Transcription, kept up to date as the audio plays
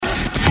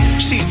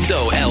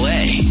So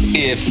LA,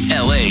 if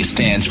LA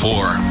stands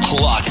for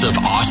lots of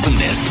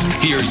awesomeness,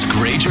 here's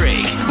Gray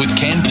Drake with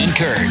Ken and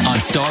Kurt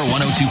on Star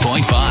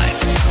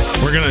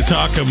 102.5. We're going to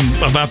talk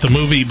about the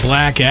movie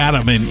Black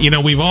Adam. And,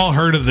 we've all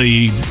heard of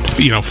the,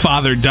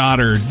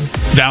 father-daughter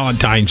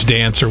Valentine's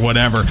dance or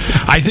whatever.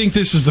 I think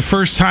this is the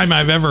first time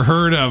I've ever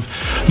heard of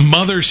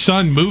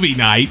mother-son movie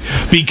night,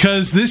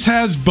 because this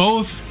has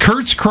both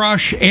Kurt's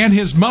crush and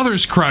his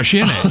mother's crush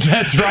in it. Oh,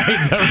 that's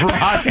right. The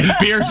Rock and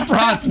Pierce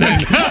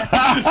Brosnan.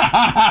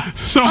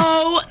 So,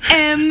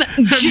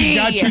 OMG. have you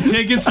got your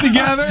tickets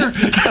together?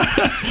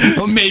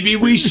 Well, maybe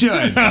we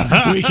should.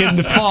 We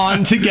can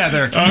fawn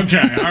together.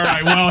 Okay, all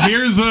right. Well,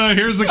 here's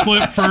a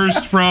clip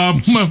first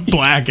from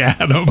Black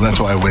Adam. Well, that's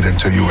why I waited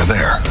until you were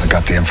there. I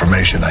got the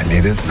information I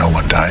needed. No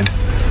one died.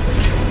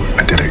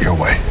 I did it your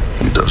way.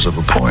 He does have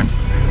a point.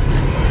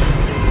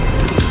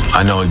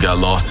 I know it got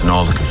lost in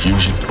all the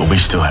confusion, but we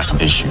still have some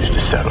issues to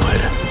settle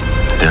here.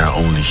 There are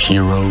only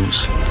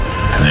heroes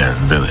and there are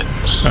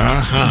villains.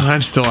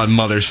 I'm still on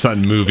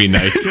mother-son movie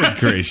night. Good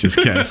gracious,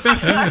 Ken.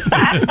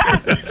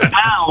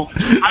 Wow.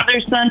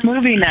 Mother-son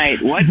movie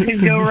night. What could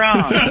go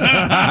wrong?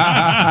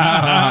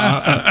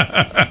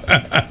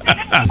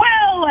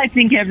 Well, I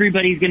think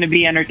everybody's going to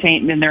be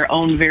entertained in their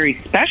own very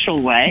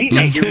special way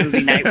at your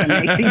movie night when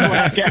they see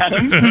Black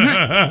Adam.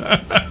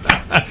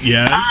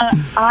 Yes.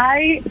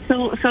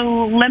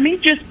 So let me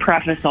just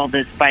preface all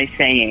this by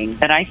saying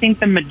that I think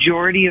the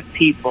majority of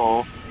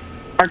people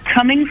are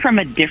coming from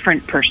a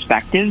different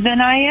perspective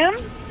than I am.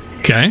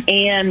 Okay.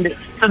 And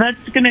so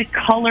that's going to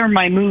color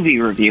my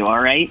movie review,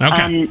 all right?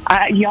 Okay.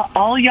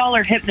 All y'all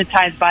are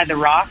hypnotized by The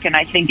Rock, and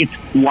I think it's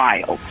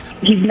wild.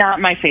 He's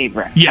not my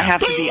favorite. Yeah. I have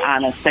to be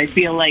honest. I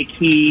feel like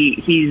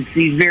he's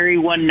very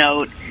one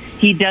note.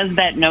 He does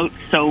that note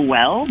so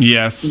well.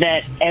 Yes.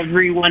 That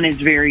everyone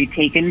is very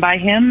taken by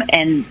him.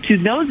 And to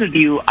those of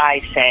you,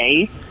 I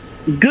say,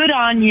 good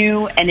on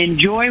you, and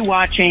enjoy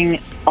watching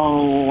a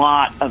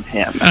lot of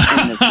him in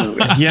this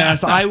movie.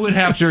 Yes, I would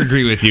have to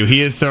agree with you.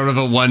 He is sort of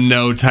a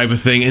one-note type of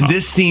thing, and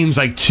this seems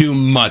like too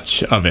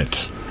much of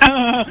it.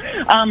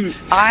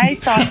 I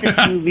thought this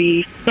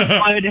movie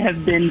would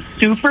have been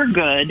super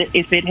good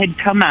if it had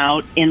come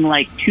out in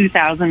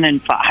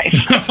 2005.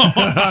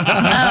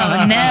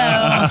 Oh,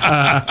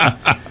 no.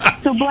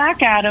 So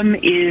Black Adam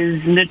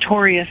is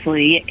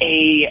notoriously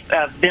a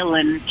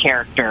villain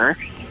character.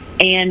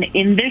 And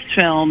in this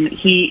film,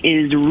 he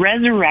is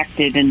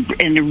resurrected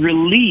and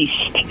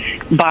released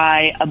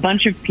by a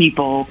bunch of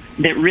people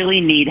that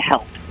really need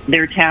help.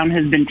 Their town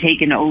has been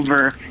taken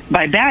over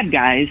by bad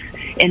guys,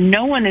 and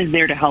no one is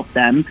there to help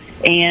them.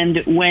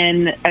 And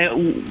when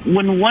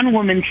one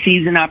woman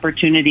sees an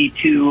opportunity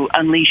to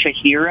unleash a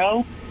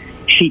hero,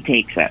 she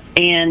takes it.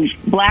 And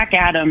Black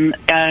Adam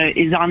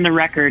is on the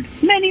record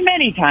many,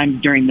 many times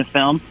during the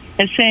film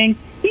as saying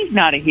he's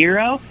not a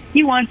hero.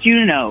 He wants you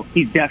to know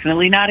he's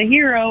definitely not a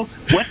hero.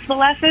 What's the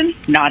lesson?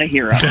 Not a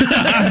hero.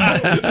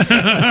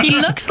 He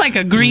looks like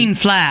a green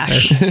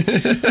Flash.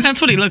 That's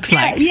what he looks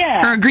like.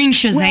 Yeah. Or a green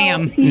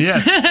Shazam. Well,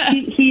 Yes.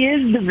 he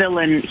is the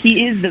villain.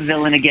 He is the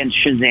villain against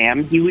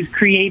Shazam. He was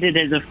created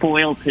as a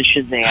foil to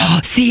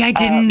Shazam. See, I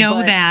didn't know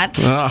but- that.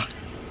 Ah.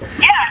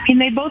 Yeah, I mean,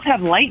 they both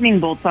have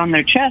lightning bolts on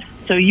their chests,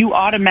 so you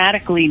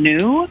automatically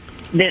knew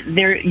that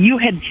you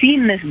had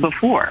seen this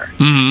before.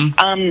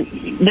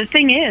 Mm-hmm. The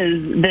thing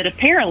is that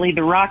apparently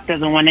The Rock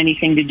doesn't want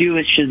anything to do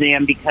with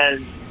Shazam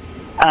because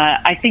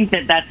I think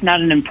that that's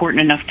not an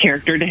important enough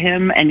character to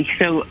him, and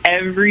so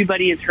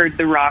everybody has heard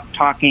The Rock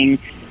talking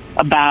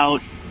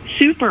about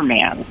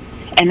Superman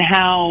and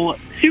how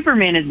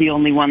Superman is the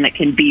only one that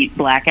can beat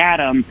Black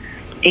Adam,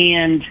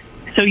 and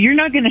so you're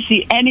not going to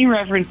see any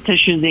reference to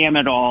Shazam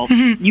at all.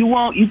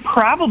 You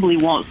probably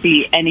won't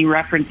see any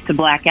reference to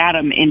Black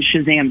Adam in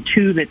Shazam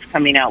 2 that's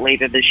coming out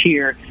later this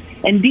year.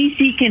 And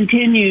DC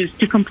continues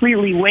to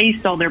completely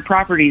waste all their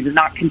properties and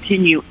not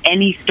continue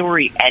any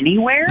story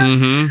anywhere.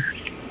 Mm-hmm.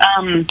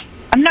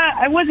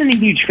 I wasn't a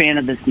huge fan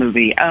of this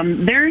movie.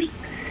 There's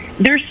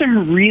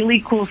some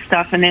really cool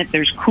stuff in it.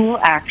 There's cool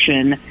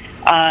action.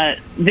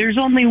 There's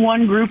only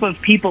one group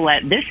of people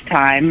at this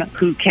time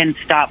who can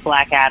stop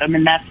Black Adam,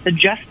 and that's the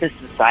Justice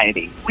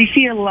Society. We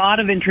see a lot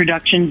of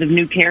introductions of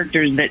new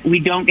characters that we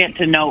don't get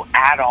to know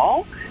at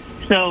all.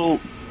 So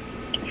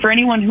for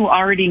anyone who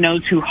already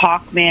knows who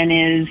Hawkman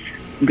is,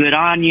 good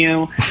on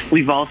you.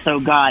 We've also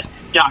got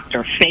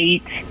Dr.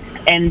 Fate,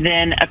 and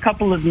then a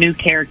couple of new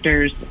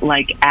characters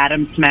like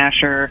Atom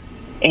Smasher,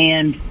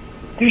 and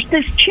there's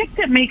this chick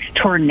that makes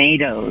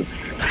tornadoes.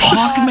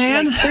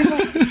 Hawkman?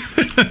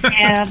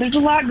 Yeah, there's a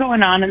lot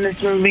going on in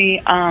this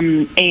movie.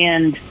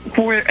 And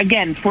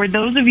for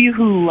those of you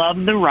who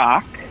love The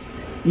Rock,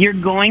 you're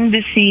going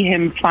to see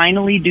him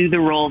finally do the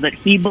role that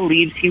he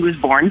believes he was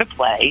born to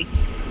play.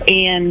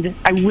 And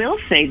I will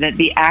say that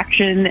the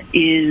action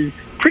is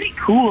pretty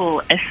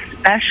cool,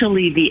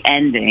 especially the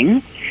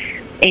ending.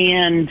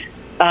 And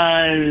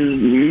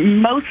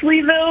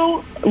mostly,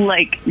 though,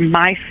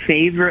 my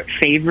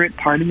favorite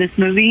part of this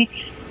movie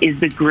is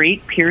the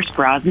great Pierce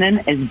Brosnan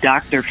as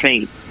Dr.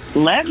 Fate.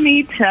 let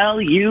me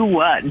tell you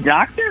what,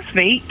 Dr.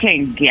 Fate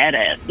can get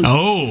it.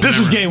 Oh, This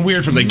was getting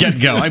weird from the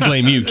get-go. I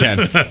blame you, Ken.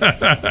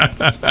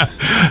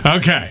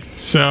 okay.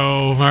 So,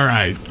 all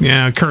right.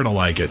 Yeah, Kurt will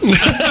like it.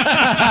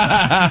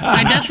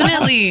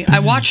 I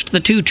watched the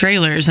 2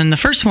 trailers, and the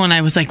first one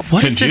I was like,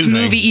 what is this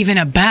Confusing. movie even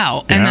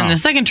about? And then Yeah. the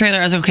second trailer,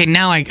 I was okay,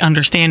 now I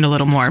understand a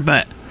little more,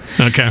 but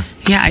Okay.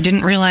 yeah, I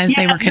didn't realize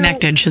they Yeah, were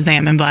connected,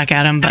 Shazam and Black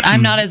Adam, but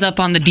I'm not as up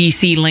on the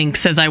DC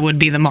links as I would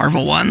be the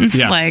Marvel ones.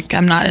 Yes. Like,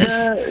 I'm not as...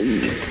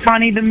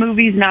 Connie, the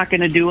movie's not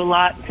going to do a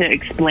lot to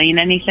explain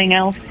anything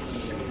else.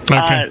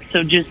 Okay.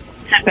 So just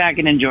sit back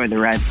and enjoy the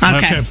ride.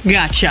 Okay,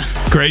 gotcha.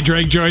 Gray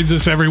Drake joins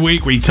us every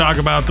week. We talk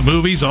about the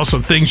movies, also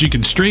things you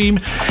can stream.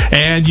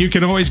 And you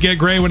can always get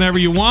Gray whenever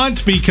you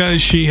want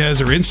because she has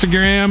her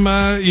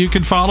Instagram you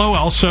can follow.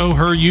 Also,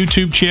 her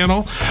YouTube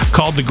channel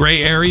called The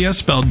Gray Area,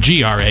 spelled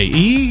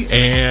Grae.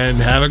 And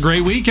have a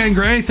great weekend,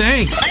 Gray.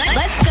 Thanks.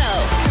 Let's go.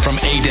 From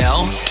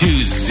Adele to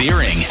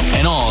Ziering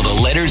and all the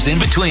letters in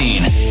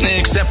between.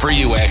 Except for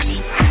UX.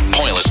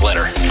 Pointless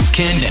letter.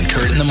 Ken and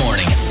Kurt in the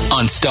morning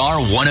on Star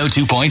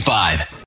 102.5.